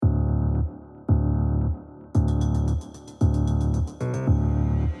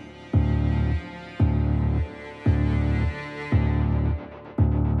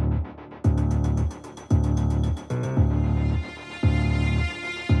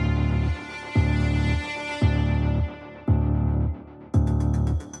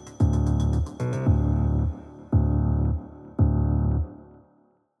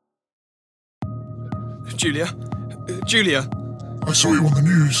Julia? Julia? I saw you on the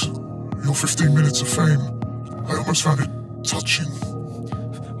news. Your 15 minutes of fame. I almost found it touching.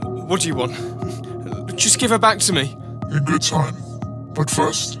 What do you want? Just give her back to me. In good time. But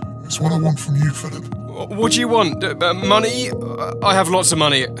first, it's what I want from you, Philip. What do you want? Money? I have lots of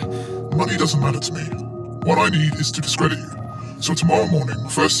money. Money doesn't matter to me. What I need is to discredit you. So tomorrow morning, the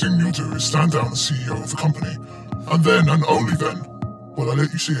first thing you'll do is stand down as CEO of the company. And then, and only then, will I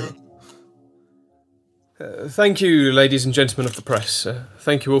let you see her. Thank you, ladies and gentlemen of the press.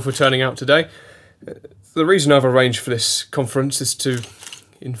 Thank you all for turning out today. The reason I've arranged for this conference is to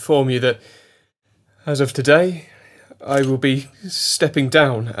inform you that, as of today, I will be stepping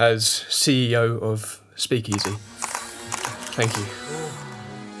down as CEO of Speakeasy. Thank you.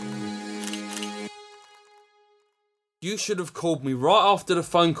 You should have called me right after the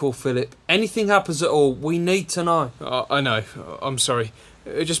phone call, Philip. Anything happens at all, we need to know. I know. I'm sorry.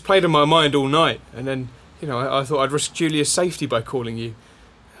 It just played on my mind all night, and then, I thought I'd risk Julia's safety by calling you.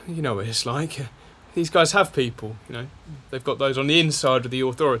 You know what it's like. These guys have people, They've got those on the inside of the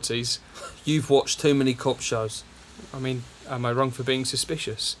authorities. You've watched too many cop shows. I mean, am I wrong for being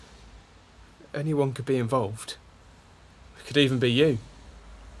suspicious? Anyone could be involved. It could even be you.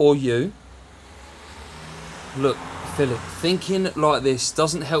 Or you. Look, Philip, thinking like this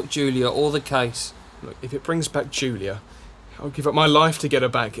doesn't help Julia or the case. Look, if it brings back Julia, I'll give up my life to get her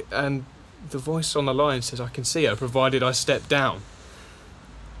back, and the voice on the line says I can see her, provided I step down.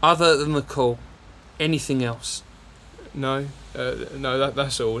 Other than the call, anything else? No,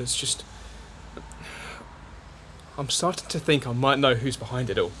 that's all. It's just... I'm starting to think I might know who's behind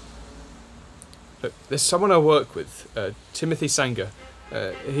it all. Look, there's someone I work with, Timothy Sanger.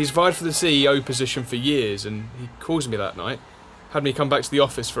 He's vied for the CEO position for years, and he calls me that night, had me come back to the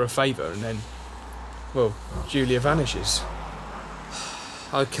office for a favour, and then, well, Julia vanishes.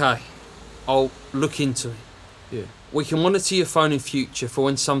 Okay, I'll look into it. Yeah. We can monitor your phone in future for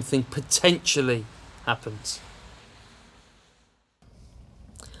when something potentially happens.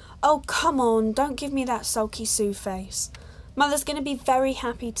 Oh, come on, don't give me that sulky Sue face. Mother's going to be very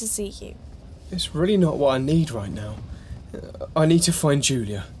happy to see you. It's really not what I need right now. I need to find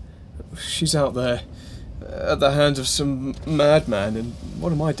Julia. She's out there, at the hands of some madman, and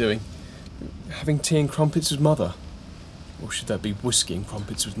what am I doing? Having tea and crumpets with Mother? Or should that be whiskey and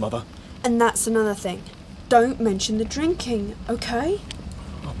crumpets with Mother? And that's another thing. Don't mention the drinking, okay?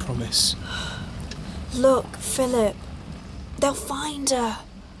 I promise. Look, Philip, they'll find her.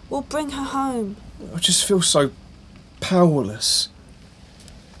 We'll bring her home. I just feel so powerless.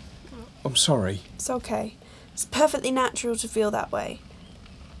 I'm sorry. It's okay. It's perfectly natural to feel that way.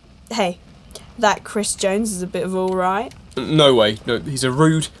 Hey, that Chris Jones is a bit of all right. No way. No, he's a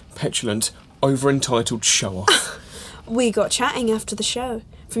rude, petulant, over-entitled show-off. We got chatting after the show,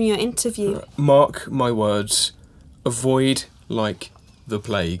 from your interview. Mark my words. Avoid like the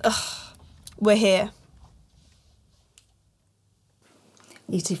plague. We're here.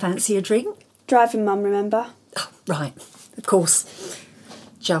 You two fancy a drink? Driving Mum, remember? Oh, right, of course.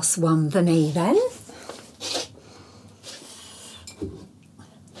 Just one for me then.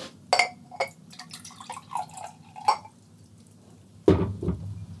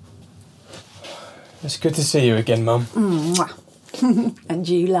 It's good to see you again, Mum. And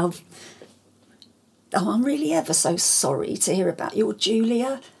you, love. Oh, I'm really ever so sorry to hear about your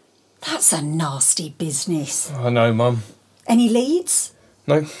Julia. That's a nasty business. I know, Mum. Any leads?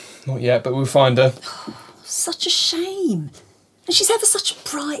 No, not yet, but we'll find her. Such a shame. And she's ever such a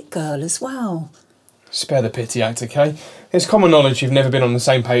bright girl as well. Spare the pity act, okay? It's common knowledge you've never been on the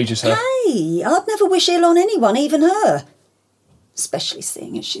same page as her. Hey, I'd never wish ill on anyone, even her. Especially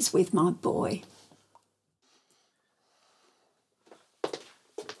seeing as she's with my boy.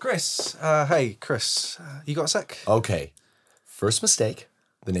 Chris, hey, Chris, you got a sec? Okay, first mistake.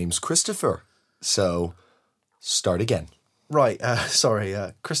 The name's Christopher, so start again. Right, sorry,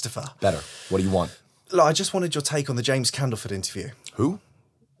 Christopher. Better. What do you want? Look, I just wanted your take on the James Candleford interview. Who?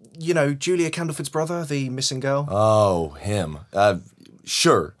 You know, Julia Candleford's brother, the missing girl. Oh, him.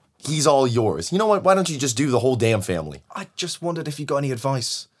 Sure, he's all yours. You know what, why don't you just do the whole damn family? I just wondered if you got any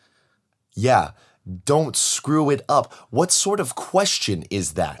advice. Yeah, don't screw it up. What sort of question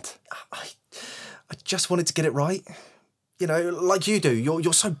is that? I just wanted to get it right. You know, like you do.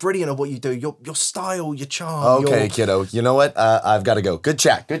 You're so brilliant at what you do. Your style, your charm. Okay, kiddo. You know what? I've got to go. Good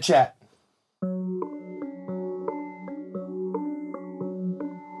chat. Good chat.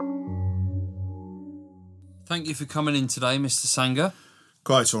 Thank you for coming in today, Mr. Sanger.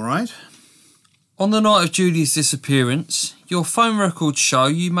 Quite all right. On the night of Julia's disappearance, your phone records show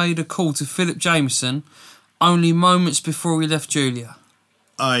you made a call to Philip Jameson only moments before he left Julia.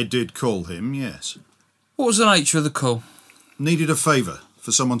 I did call him, yes. What was the nature of the call? Needed a favour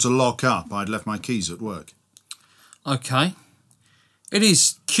for someone to lock up. I'd left my keys at work. Okay. It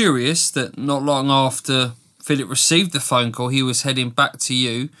is curious that not long after Philip received the phone call, he was heading back to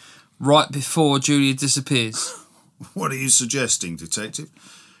you right before Julia disappears. What are you suggesting, Detective?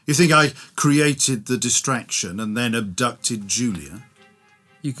 You think I created the distraction and then abducted Julia?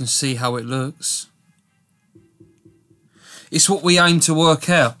 You can see how it looks. It's what we aim to work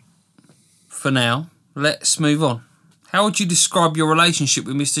out. For now, let's move on. How would you describe your relationship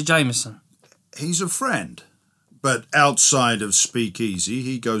with Mr. Jameson? He's a friend. But outside of Speakeasy,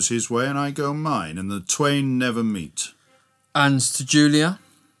 he goes his way and I go mine, and the twain never meet. And to Julia?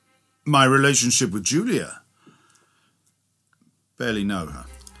 My relationship with Julia? Barely know her.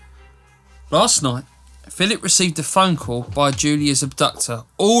 Last night, Philip received a phone call by Julia's abductor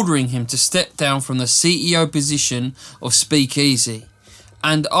ordering him to step down from the CEO position of Speakeasy.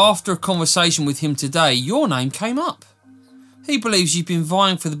 And after a conversation with him today, your name came up. He believes you've been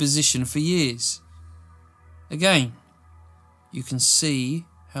vying for the position for years. Again, you can see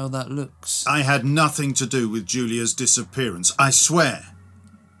how that looks. I had nothing to do with Julia's disappearance, I swear.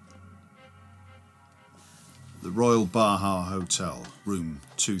 The Royal Baja Hotel, room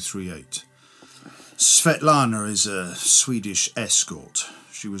 238. Svetlana is a Swedish escort.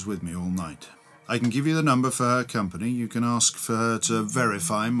 She was with me all night. I can give you the number for her company. You can ask for her to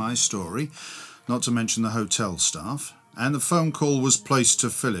verify my story, not to mention the hotel staff. And the phone call was placed to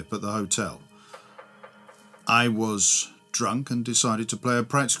Philip at the hotel. I was drunk and decided to play a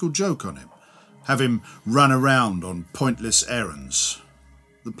practical joke on him. Have him run around on pointless errands.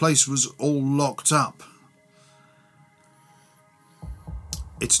 The place was all locked up.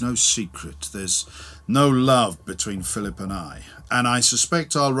 It's no secret, there's no love between Philip and I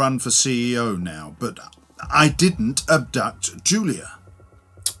suspect I'll run for CEO now, but I didn't abduct Julia.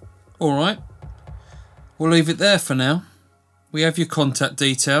 All right. We'll leave it there for now. We have your contact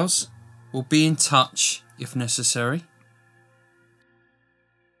details. We'll be in touch if necessary.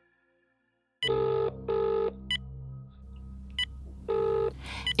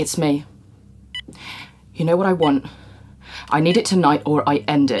 It's me. You know what I want? I need it tonight or I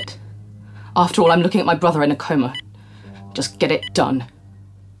end it. After all, I'm looking at my brother in a coma. Just get it done.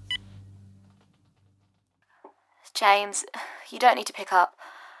 James, you don't need to pick up.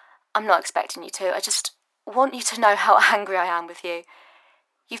 I'm not expecting you to. I just want you to know how angry I am with you.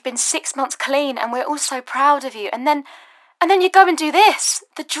 You've been 6 months clean and we're all so proud of you. And then you go and do this.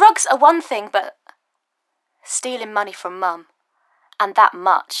 The drugs are one thing, but stealing money from Mum, and that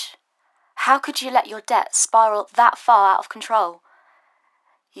much. How could you let your debt spiral that far out of control?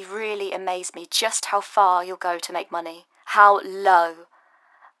 You really amaze me just how far you'll go to make money. How low.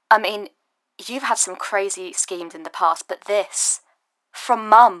 I mean, you've had some crazy schemes in the past, but this, from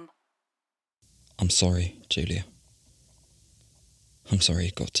Mum. I'm sorry, Julia. I'm sorry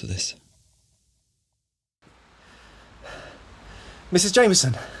it got to this. Mrs.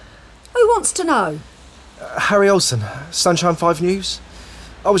 Jameson. Who wants to know? Harry Olsen, Sunshine 5 News.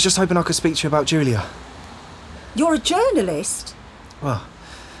 I was just hoping I could speak to you about Julia. You're a journalist? Well,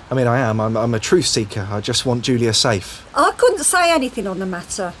 I mean, I am. I'm a truth seeker. I just want Julia safe. I couldn't say anything on the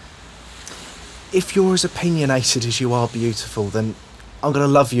matter. If you're as opinionated as you are beautiful, then I'm going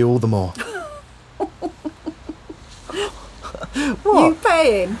to love you all the more. What? You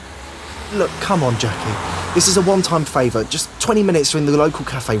paying? Look, come on, Jackie. This is a one-time favour. Just 20 minutes in the local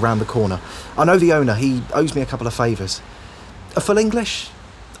cafe round the corner. I know the owner. He owes me a couple of favours. A full English?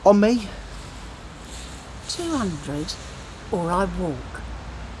 On me? 200 or I walk.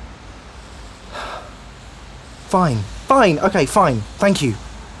 Fine. Okay, fine. Thank you.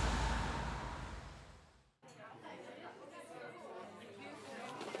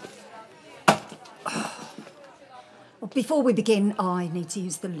 Before we begin, I need to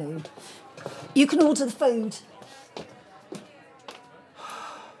use the loo. You can order the food.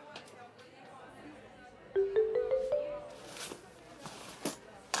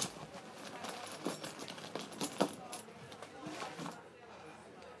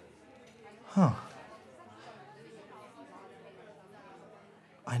 Huh.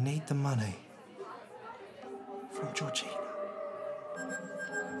 I need the money. From Georgina.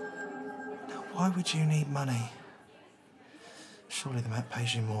 Now, why would you need money? Surely the Met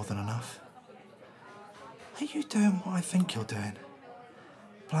pays you more than enough. Are you doing what I think you're doing?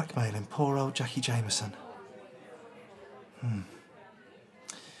 Blackmailing poor old Jackie Jameson.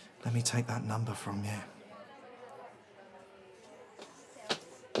 Let me take that number from you.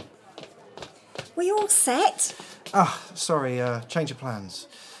 Were you all set? Sorry, change of plans.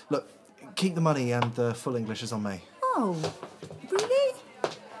 Look, keep the money and the full English is on me. Oh, really?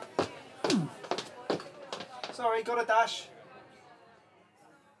 Harry, got a dash?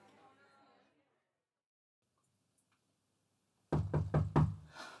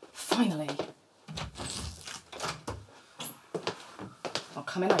 Finally. I'll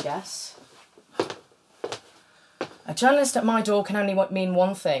come in, I guess. A journalist at my door can only mean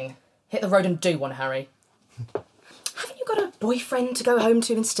one thing. Hit the road and do one, Harry. Haven't you got a boyfriend to go home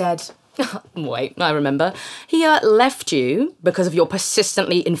to instead? Wait, I remember. He left you because of your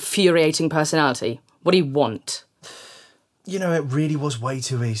persistently infuriating personality. What do you want? You know, it really was way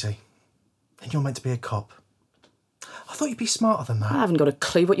too easy. And you're meant to be a cop. I thought you'd be smarter than that. I haven't got a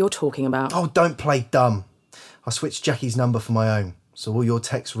clue what you're talking about. Oh, don't play dumb. I switched Jackie's number for my own, so all your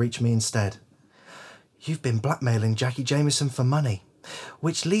texts reach me instead. You've been blackmailing Jackie Jameson for money,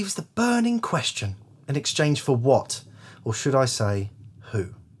 which leaves the burning question, in exchange for what? Or should I say, who?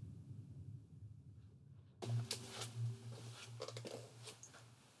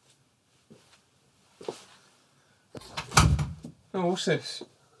 Oh, what's this?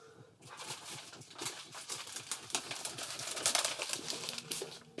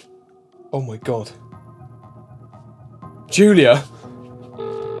 Oh my god. Julia?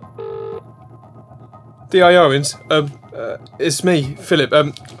 D.I. Owens, it's me, Philip.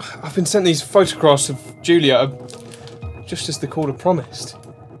 I've been sent these photographs of Julia, just as the caller promised.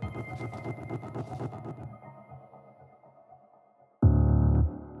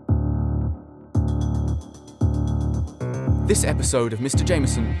 This episode of Mr.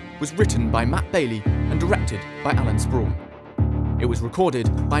 Jameson was written by Matt Bailey and directed by Alan Sproul. It was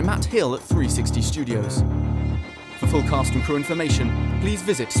recorded by Matt Hill at 360 Studios. For full cast and crew information, please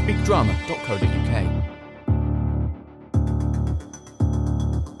visit speakdrama.co.uk.